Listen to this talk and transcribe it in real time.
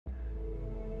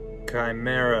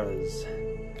Chimeras.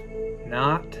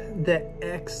 Not the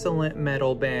excellent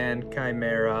metal band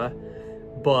Chimera,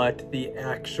 but the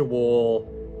actual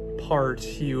part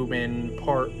human,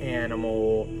 part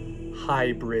animal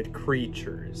hybrid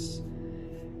creatures.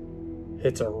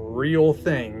 It's a real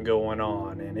thing going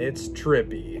on, and it's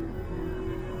trippy.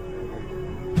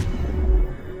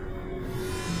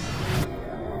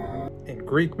 In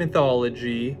Greek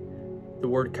mythology, the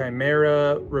word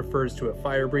chimera refers to a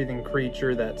fire-breathing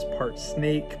creature that's part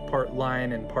snake, part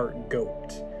lion, and part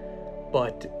goat.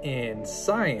 But in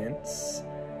science,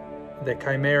 the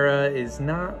chimera is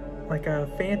not like a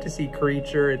fantasy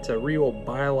creature. It's a real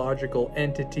biological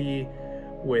entity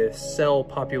with cell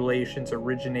populations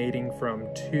originating from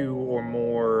 2 or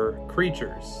more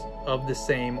creatures of the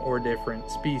same or different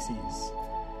species.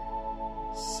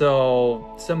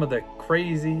 So some of the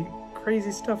crazy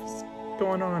stuff is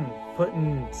going on,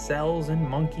 putting cells in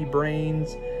monkey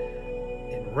brains.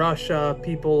 In Russia,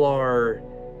 people are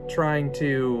trying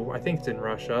to, I think it's in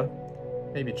Russia,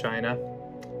 maybe China,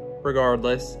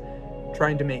 regardless,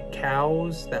 trying to make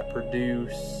cows that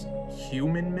produce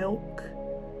human milk,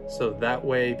 so that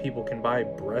way people can buy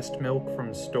breast milk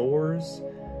from stores,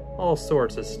 all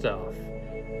sorts of stuff.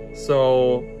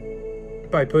 So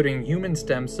by putting human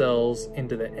stem cells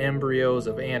into the embryos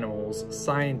of animals,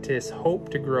 scientists hope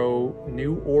to grow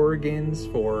new organs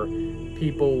for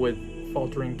people with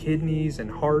faltering kidneys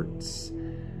and hearts.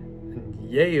 And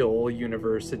Yale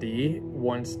University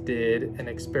once did an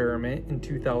experiment in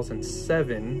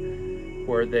 2007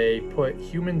 where they put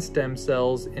human stem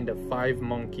cells into 5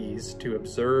 monkeys to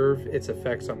observe its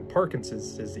effects on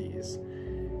Parkinson's disease.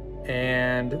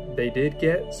 And they did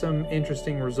get some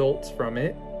interesting results from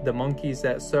it. The monkeys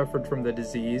that suffered from the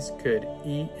disease could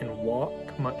eat and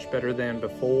walk much better than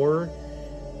before,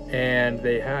 and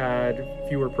they had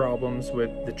fewer problems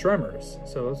with the tremors.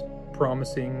 So those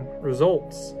promising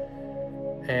results.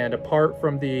 And apart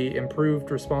from the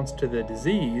improved response to the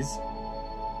disease,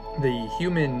 the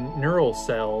human neural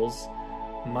cells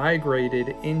migrated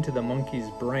into the monkeys'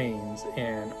 brains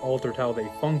and altered how they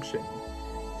function.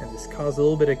 And this caused a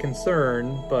little bit of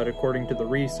concern, but according to the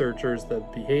researchers, the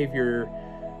behavior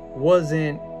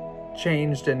wasn't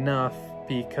changed enough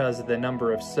because the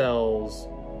number of cells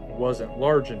wasn't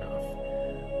large enough.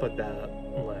 But that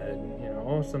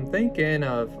led, some thinking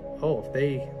of, if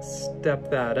they step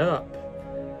that up,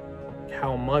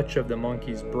 how much of the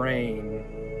monkey's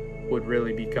brain would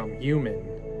really become human?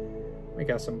 We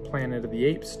got some Planet of the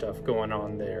Apes stuff going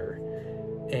on there.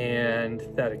 And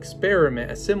that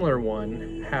experiment, a similar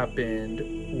one,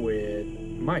 happened with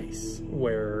mice,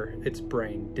 where its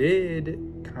brain did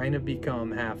kind of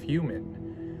become half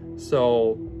human.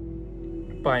 So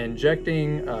by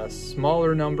injecting a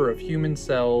smaller number of human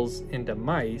cells into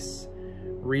mice,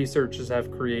 researchers have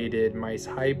created mice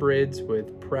hybrids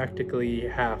with practically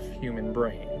half human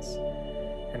brains.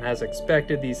 And as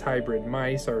expected, these hybrid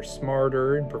mice are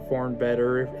smarter and perform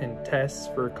better in tests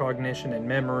for cognition and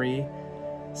memory.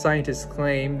 Scientists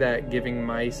claim that giving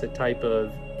mice a type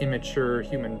of immature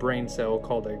human brain cell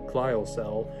called a glial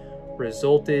cell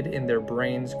resulted in their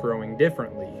brains growing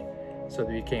differently, so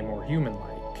they became more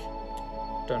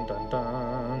human-like. Dun dun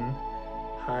dun.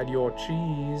 Hide your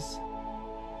cheese.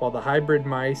 While the hybrid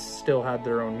mice still had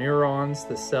their own neurons,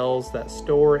 the cells that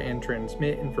store and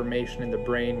transmit information in the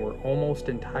brain were almost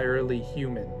entirely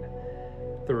human.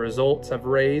 The results have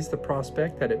raised the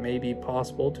prospect that it may be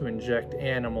possible to inject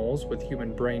animals with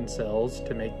human brain cells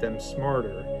to make them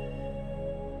smarter.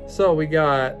 So we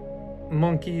got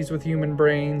monkeys with human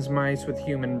brains, mice with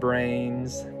human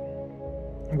brains.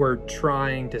 We're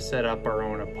trying to set up our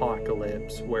own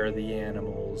apocalypse where the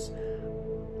animals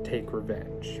take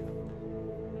revenge.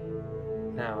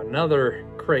 Now another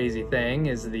crazy thing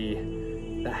is the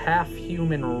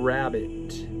half-human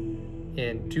rabbit.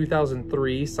 In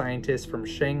 2003, scientists from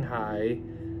Shanghai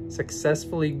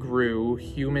successfully grew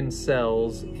human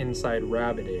cells inside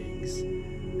rabbit eggs.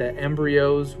 The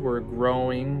embryos were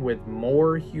growing with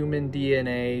more human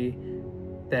DNA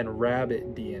than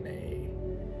rabbit DNA.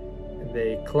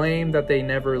 They claim that they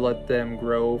never let them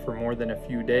grow for more than a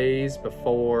few days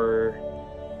before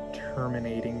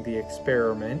terminating the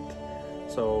experiment.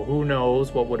 So who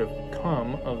knows what would have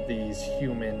come of these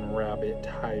human rabbit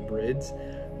hybrids.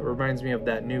 It reminds me of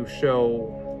that new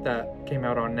show that came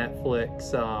out on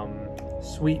Netflix,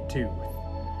 Sweet Tooth,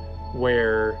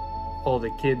 where all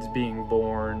the kids being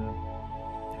born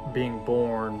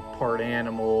part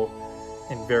animal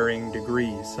in varying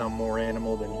degrees, some more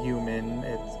animal than human.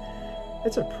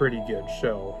 It's a pretty good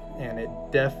show, and it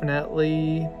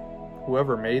definitely,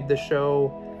 whoever made the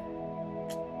show,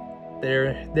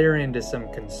 they're into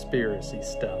some conspiracy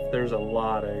stuff. There's a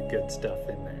lot of good stuff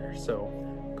in there. So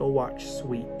go watch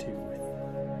Sweet Tooth.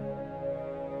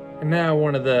 And now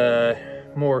one of the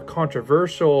more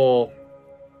controversial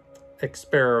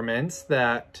experiments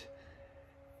that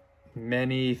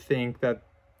many think that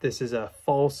this is a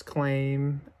false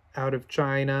claim out of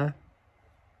China,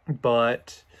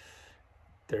 but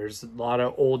there's a lot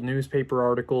of old newspaper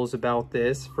articles about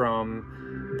this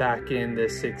from back in the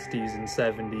 60s and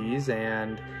 70s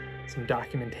and some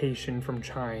documentation from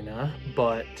China.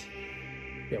 But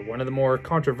yeah, one of the more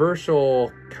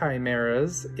controversial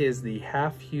chimeras is the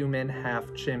half-human,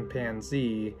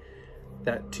 half-chimpanzee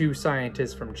that two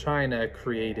scientists from China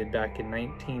created back in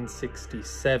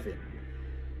 1967.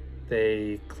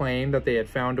 They claimed that they had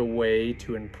found a way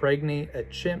to impregnate a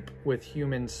chimp with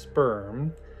human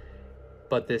sperm,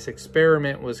 but this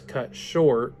experiment was cut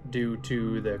short due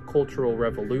to the Cultural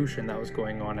Revolution that was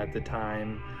going on at the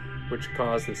time, which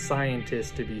caused the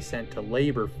scientists to be sent to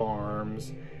labor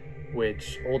farms,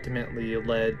 which ultimately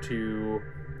led to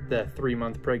the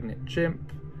 3-month pregnant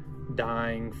chimp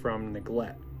dying from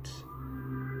neglect.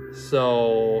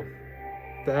 So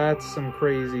that's some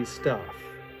crazy stuff.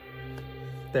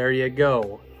 There you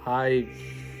go.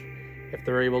 If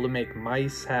they're able to make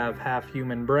mice have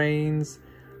half-human brains,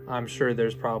 I'm sure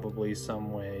there's probably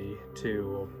some way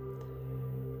to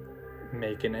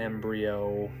make an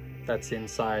embryo that's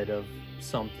inside of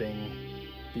something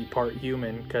be part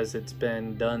human, because it's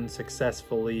been done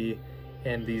successfully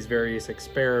in these various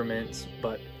experiments,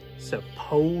 but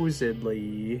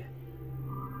supposedly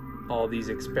all these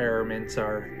experiments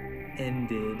are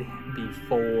ended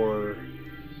before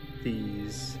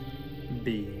these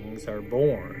beings are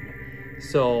born.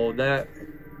 So that's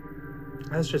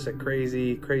just a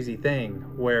crazy thing,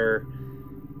 where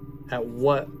at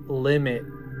what limit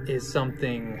is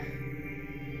something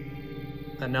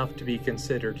enough to be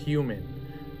considered human?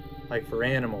 Like for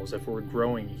animals, if we're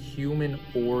growing human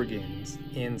organs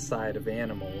inside of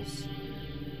animals,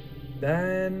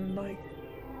 then like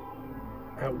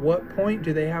at what point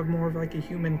do they have more of like a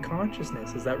human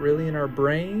consciousness? Is that really in our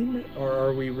brain, or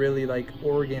are we really like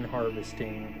organ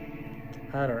harvesting?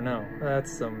 I don't know.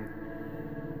 That's some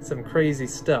crazy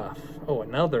stuff. Oh,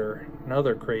 another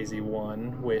crazy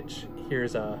one, which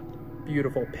here's a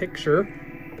beautiful picture,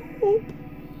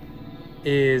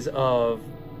 is of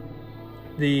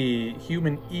the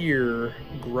human ear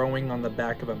growing on the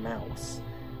back of a mouse.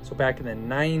 So back in the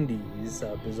 90s,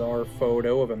 a bizarre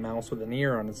photo of a mouse with an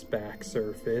ear on its back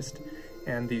surfaced,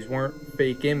 and these weren't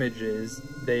fake images.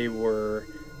 It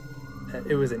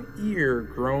was an ear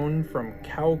grown from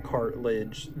cow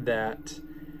cartilage that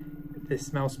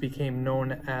this mouse became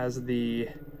known as the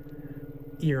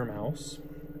ear mouse.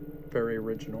 Very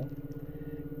original.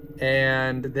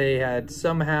 And they had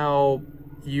somehow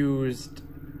used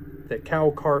the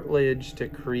cow cartilage to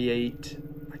create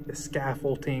like the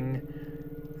scaffolding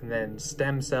and then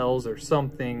stem cells or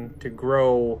something to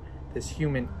grow this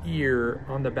human ear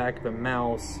on the back of a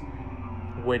mouse,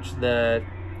 which the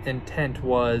intent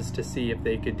was to see if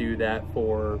they could do that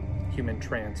for human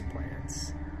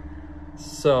transplants.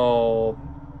 So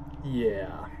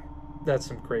yeah, that's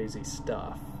some crazy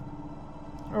stuff.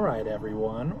 All right,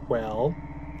 everyone, well,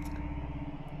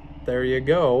 there you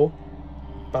go.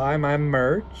 Buy my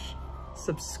merch,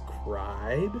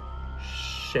 subscribe,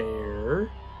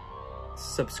 share,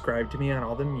 subscribe to me on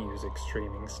all the music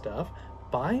streaming stuff,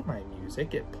 buy my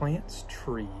music, it plants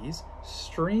trees,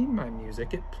 stream my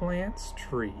music, it plants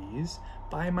trees,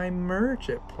 buy my merch,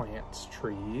 it plants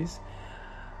trees,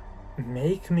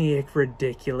 make me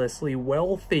ridiculously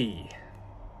wealthy.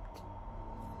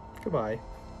 Goodbye.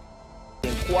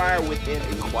 Inquire within.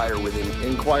 Inquire within.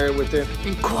 Inquire within.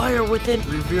 Inquire within.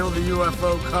 Reveal the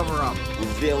UFO cover-up.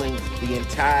 Revealing the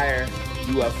entire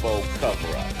UFO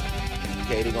cover-up.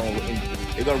 Okay, they're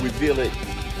gonna reveal it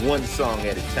one song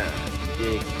at a time.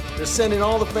 Dig? They're sending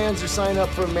all the fans who sign up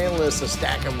for a mailing list a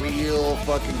stack of real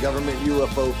fucking government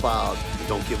UFO files.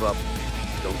 Don't give up.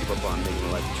 Don't give up on making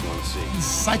the life that you want to see.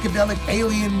 Psychedelic,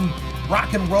 alien,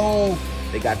 rock and roll.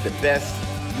 They got the best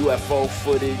UFO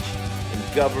footage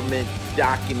and government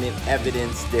document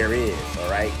evidence there is, all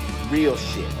right? Real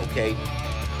shit, okay?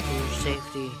 For your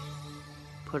safety,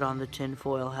 put on the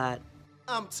tinfoil hat.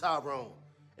 I'm Tyrone,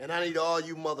 and I need all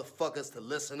you motherfuckers to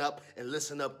listen up and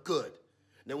listen up good.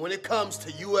 Now, when it comes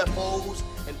to UFOs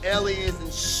and aliens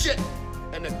and shit,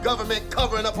 and the government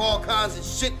covering up all kinds of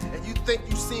shit, and you think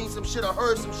you seen some shit or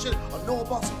heard some shit or know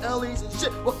about some aliens and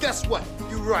shit, well, guess what?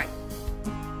 You right.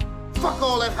 Fuck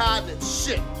all that hiding and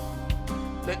shit.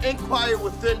 The Inquire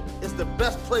Within is the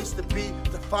best place to be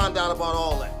to find out about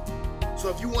all that. So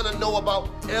if you want to know about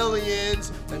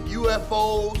aliens and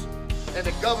UFOs and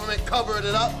the government covering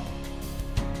it up,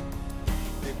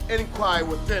 then Inquiry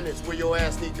Within is where your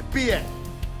ass need to be at.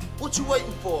 What you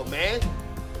waiting for, man?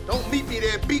 Don't meet me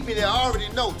there, beat me there, I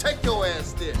already know. Take your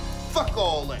ass there. Fuck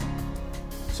all that.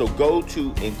 So go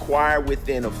to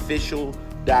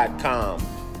inquirewithinofficial.com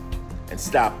and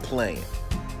stop playing.